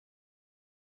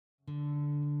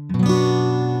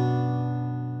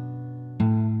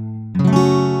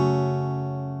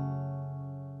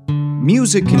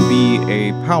Music can be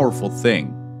a powerful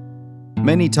thing.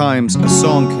 Many times, a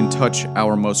song can touch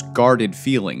our most guarded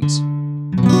feelings.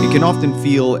 It can often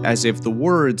feel as if the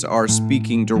words are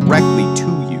speaking directly to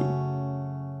you.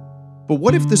 But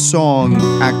what if the song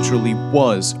actually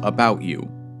was about you?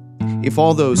 If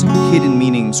all those hidden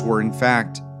meanings were in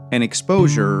fact an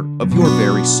exposure of your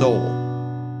very soul?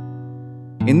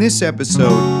 In this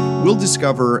episode, we'll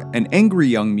discover an angry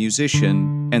young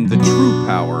musician and the true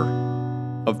power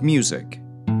of music.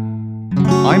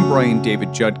 I'm Brian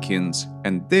David Judkins,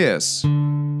 and this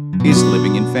is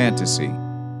Living in Fantasy.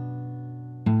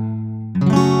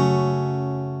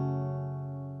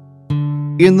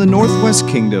 In the northwest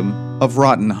kingdom of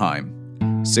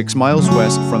Rotenheim, 6 miles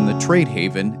west from the trade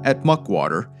haven at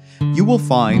Muckwater, you will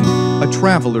find a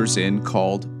traveler's inn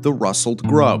called the Rustled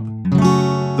Grub.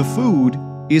 The food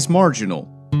is marginal,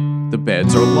 the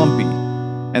beds are lumpy,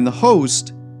 and the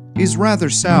host is rather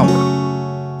sour.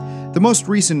 The most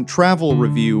recent travel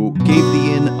review gave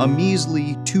the inn a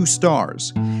measly 2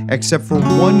 stars, except for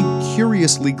one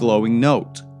curiously glowing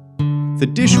note. The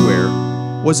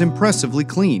dishware was impressively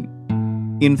clean.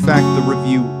 In fact, the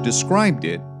review described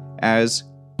it as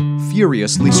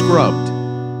furiously scrubbed.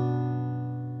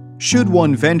 Should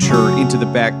one venture into the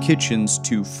back kitchens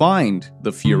to find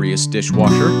the furious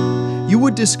dishwasher, you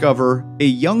would discover a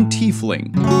young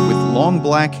tiefling with long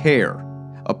black hair,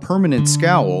 a permanent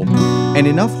scowl, and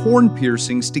enough horn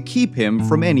piercings to keep him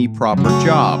from any proper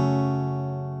job.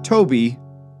 Toby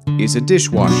is a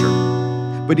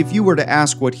dishwasher, but if you were to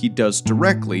ask what he does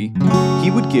directly, he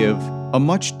would give a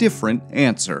much different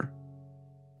answer.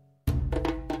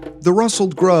 The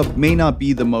Rustled Grub may not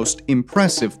be the most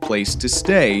impressive place to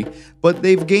stay, but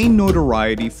they've gained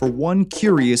notoriety for one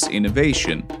curious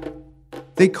innovation.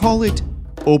 They call it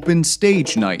Open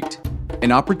Stage Night,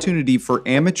 an opportunity for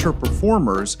amateur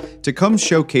performers to come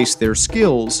showcase their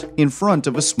skills in front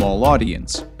of a small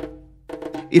audience.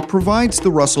 It provides the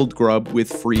Rustled Grub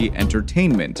with free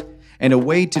entertainment and a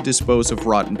way to dispose of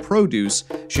rotten produce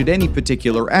should any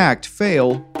particular act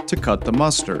fail to cut the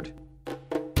mustard.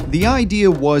 The idea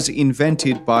was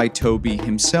invented by Toby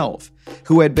himself,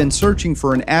 who had been searching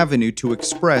for an avenue to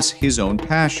express his own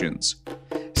passions.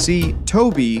 See,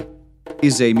 Toby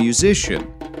is a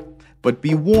musician, but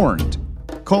be warned,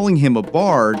 calling him a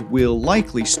bard will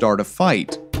likely start a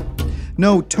fight.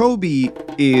 No, Toby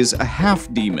is a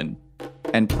half-demon,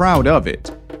 and proud of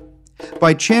it.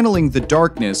 By channeling the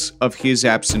darkness of his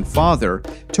absent father,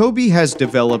 Toby has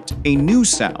developed a new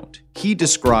sound he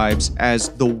describes as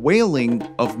the wailing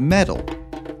of metal.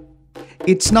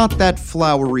 It's not that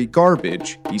flowery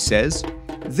garbage, he says.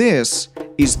 This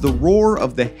is the roar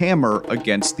of the hammer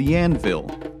against the anvil,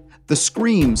 the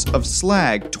screams of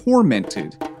slag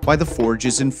tormented by the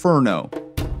forge's inferno.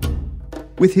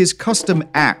 With his custom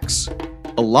axe,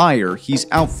 a lyre he's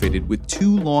outfitted with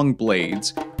 2 long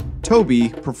blades, Toby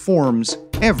performs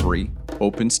every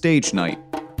open stage night.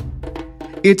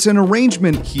 It's an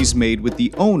arrangement he's made with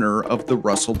the owner of the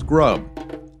Rustled Grub.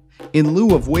 In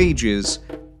lieu of wages,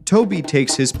 Toby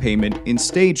takes his payment in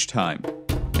stage time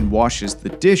and washes the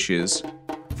dishes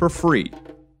for free.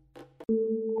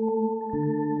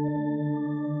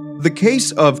 The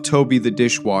case of Toby the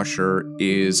dishwasher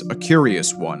is a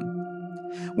curious one.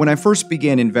 When I first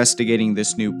began investigating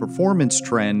this new performance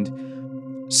trend,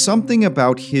 something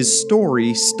about his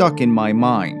story stuck in my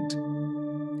mind.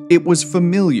 It was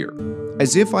familiar,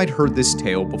 as if I'd heard this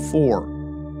tale before.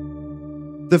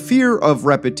 The fear of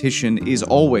repetition is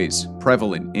always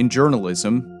prevalent in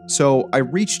journalism, so I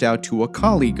reached out to a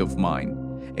colleague of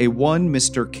mine, a one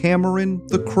Mr. Cameron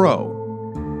the Crow.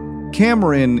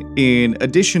 Cameron, in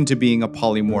addition to being a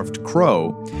polymorphed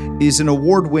crow, is an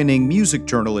award-winning music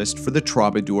journalist for the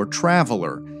Troubadour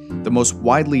Traveler, the most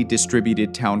widely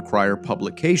distributed town crier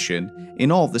publication in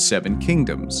all the 7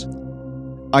 kingdoms.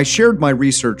 I shared my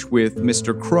research with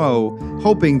Mr. Crow,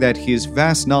 hoping that his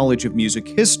vast knowledge of music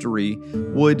history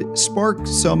would spark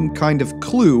some kind of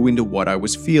clue into what I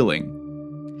was feeling.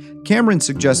 Cameron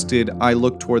suggested I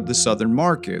look toward the southern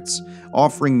markets,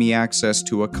 offering me access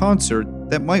to a concert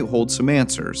that might hold some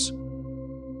answers.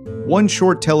 One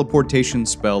short teleportation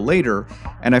spell later,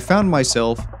 and I found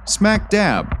myself smack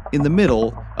dab in the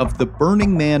middle of the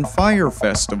Burning Man Fire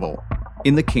Festival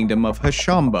in the Kingdom of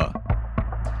Hashamba.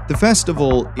 The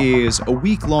festival is a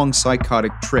week-long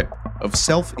psychotic trip of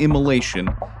self-immolation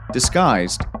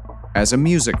disguised as a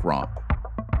music romp.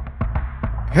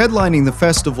 Headlining the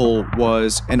festival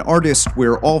was an artist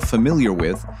we're all familiar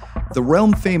with, the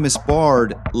realm-famous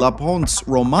bard La Ponce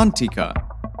Romantica.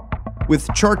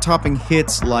 With chart-topping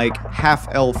hits like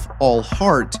Half Elf All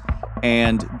Heart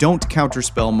and Don't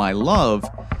Counterspell My Love,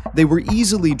 They were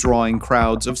easily drawing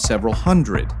crowds of several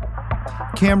hundred.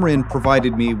 Cameron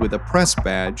provided me with a press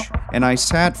badge, and I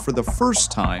sat for the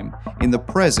first time in the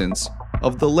presence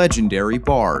of the legendary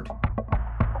bard.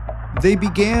 They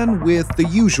began with the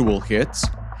usual hits,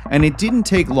 and it didn't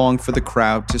take long for the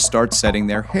crowd to start setting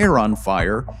their hair on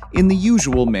fire in the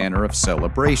usual manner of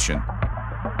celebration.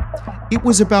 It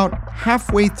was about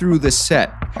halfway through the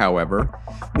set, however,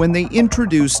 when they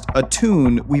introduced a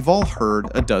tune we've all heard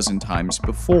a dozen times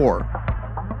before.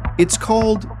 It's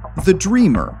called The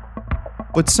Dreamer,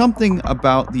 but something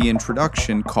about the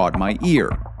introduction caught my ear.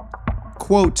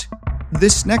 Quote,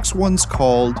 "This next one's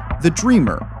called The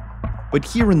Dreamer, but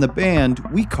here in the band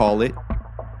we call it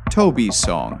Toby's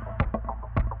Song."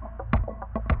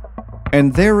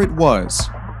 And there it was.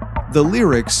 The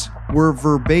lyrics were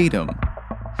verbatim.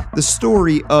 The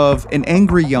story of an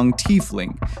angry young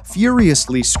tiefling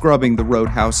furiously scrubbing the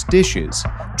roadhouse dishes,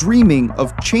 dreaming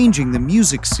of changing the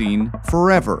music scene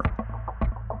forever.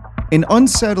 An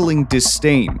unsettling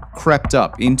disdain crept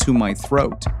up into my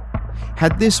throat.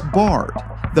 Had this bard,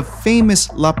 the famous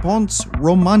La Ponce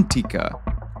Romantica,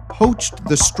 poached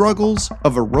the struggles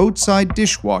of a roadside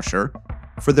dishwasher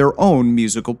for their own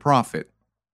musical profit?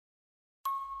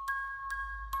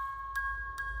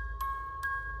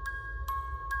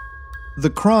 The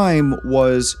crime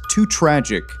was too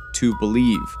tragic to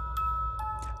believe.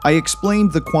 I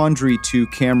explained the quandary to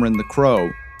Cameron the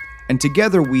Crow, and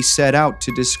together we set out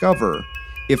to discover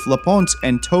if La Ponce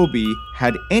and Toby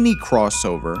had any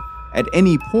crossover at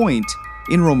any point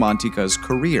in Romantica's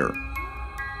career.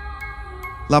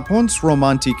 La Ponce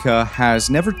Romantica has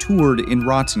never toured in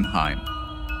Rottenheim.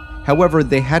 However,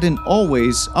 they hadn't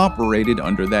always operated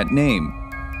under that name.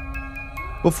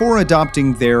 Before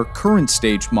adopting their current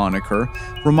stage moniker,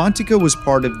 Romantica was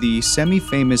part of the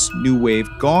semi-famous new wave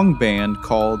gong band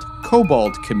called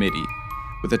Cobalt Committee,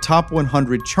 with a top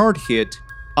 100 chart hit,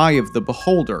 Eye of the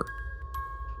Beholder.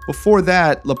 Before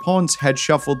that, La Ponce had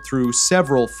shuffled through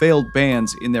several failed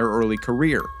bands in their early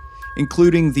career,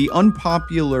 including the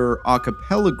unpopular a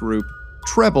cappella group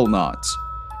Treble Knots,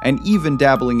 and even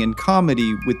dabbling in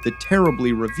comedy with the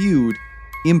terribly reviewed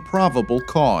Improbable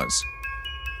Cause.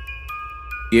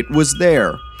 It was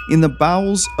there, in the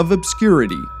bowels of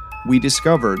obscurity, we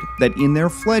discovered that in their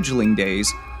fledgling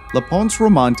days, La Ponce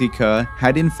Romantica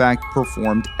had in fact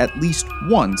performed at least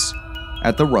once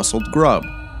at the Rustled Grub.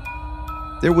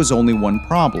 There was only one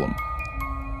problem.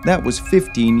 That was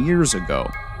 15 years ago,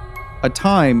 a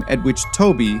time at which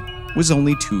Toby was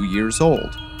only 2 years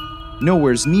old,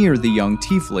 nowhere near the young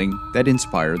tiefling that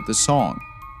inspired the song.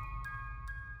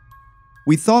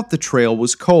 We thought the trail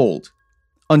was cold,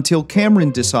 until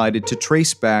Cameron decided to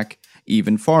trace back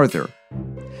even farther.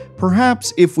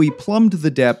 Perhaps if we plumbed the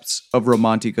depths of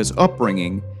Romantica's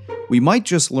upbringing, we might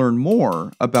just learn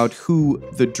more about who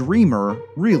the Dreamer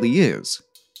really is.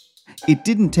 It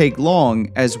didn't take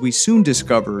long, as we soon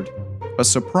discovered a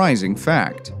surprising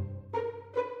fact.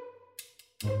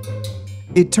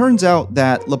 It turns out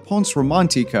that La Ponce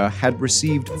Romantica had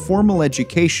received formal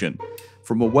education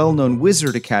from a well-known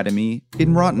wizard academy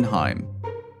in Rottenheim.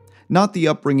 Not the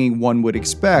upbringing one would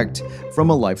expect from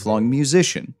a lifelong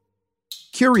musician.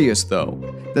 Curious, though,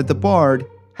 that the bard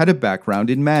had a background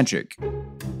in magic.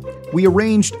 We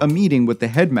arranged a meeting with the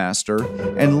headmaster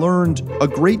and learned a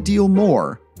great deal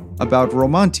more about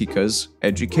Romantica's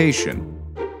education.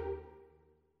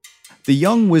 The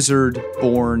young wizard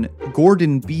born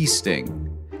Gordon Beesting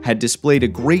had displayed a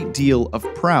great deal of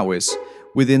prowess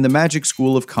within the magic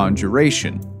school of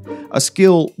conjuration, a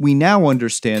skill we now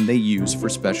understand they use for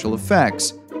special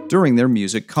effects during their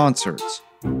music concerts.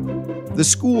 The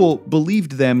school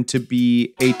believed them to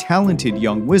be a talented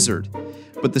young wizard,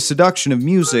 but the seduction of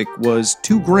music was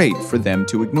too great for them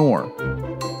to ignore.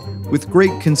 With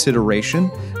great consideration,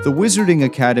 the Wizarding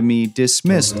Academy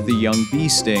dismissed the young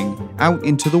Beesting out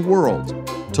into the world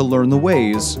to learn the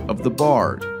ways of the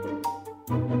bard.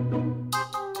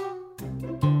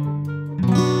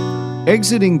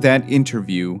 Exiting that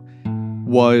interview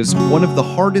was one of the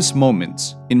hardest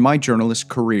moments in my journalist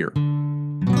career.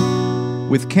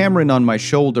 With Cameron on my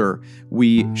shoulder,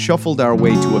 we shuffled our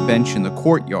way to a bench in the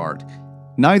courtyard,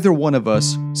 neither one of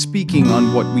us speaking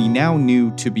on what we now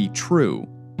knew to be true.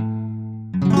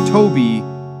 Toby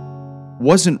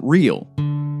wasn't real.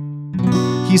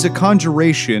 He's a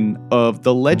conjuration of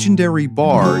the legendary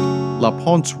bard La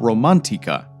Ponce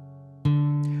Romantica.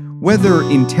 Whether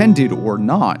intended or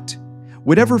not,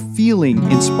 whatever feeling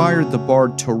inspired the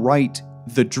bard to write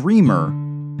The Dreamer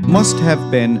must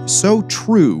have been so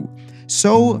true,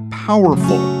 so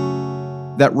powerful,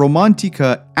 that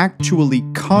Romantica actually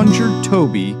conjured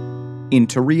Toby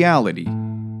into reality.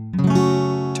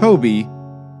 Toby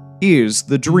is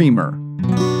the dreamer,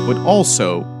 but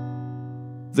also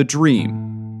the dream.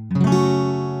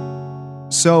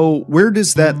 So, where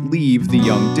does that leave the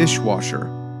young dishwasher?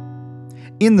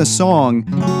 In the song,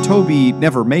 Toby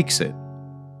never makes it,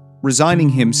 resigning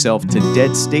himself to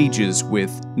dead stages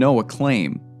with no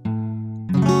acclaim.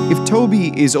 If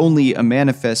Toby is only a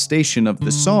manifestation of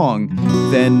the song,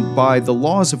 then by the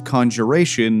laws of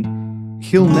conjuration,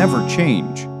 he'll never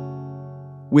change.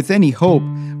 With any hope,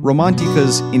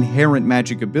 Romantica's inherent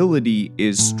magic ability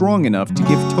is strong enough to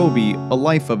give Toby a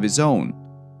life of his own.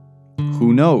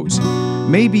 Who knows?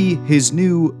 Maybe his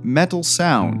new metal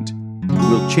sound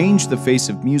will change the face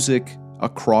of music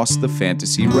across the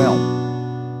fantasy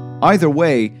realm. Either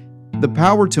way, the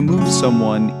power to move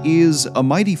someone is a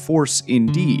mighty force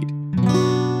indeed.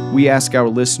 We ask our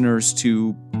listeners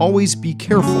to always be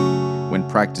careful when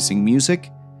practicing music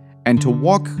and to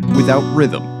walk without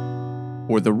rhythm,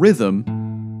 or the rhythm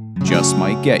just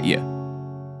might get you.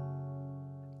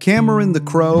 Cameron the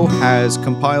Crow has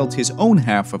compiled his own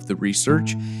half of the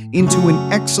research into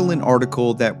an excellent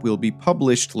article that will be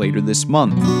published later this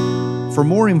month. For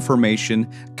more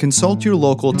information, consult your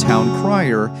local town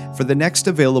crier for the next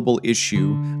available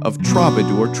issue of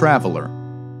Troubadour Traveler.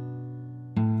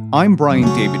 I'm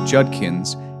Brian David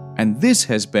Judkins, and this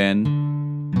has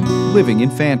been Living in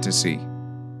Fantasy.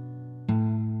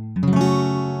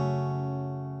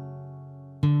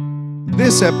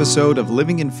 This episode of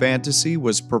Living in Fantasy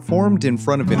was performed in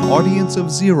front of an audience of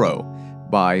 0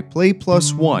 by Play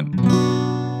Plus One.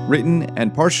 Written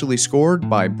and partially scored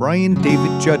by Brian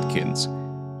David Judkins.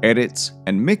 Edits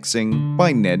and mixing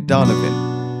by Ned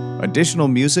Donovan. Additional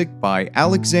music by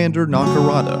Alexander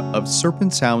Nakarada of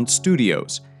Serpent Sound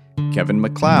Studios, Kevin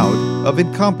MacLeod of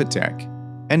Incompetech,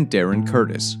 and Darren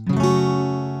Curtis.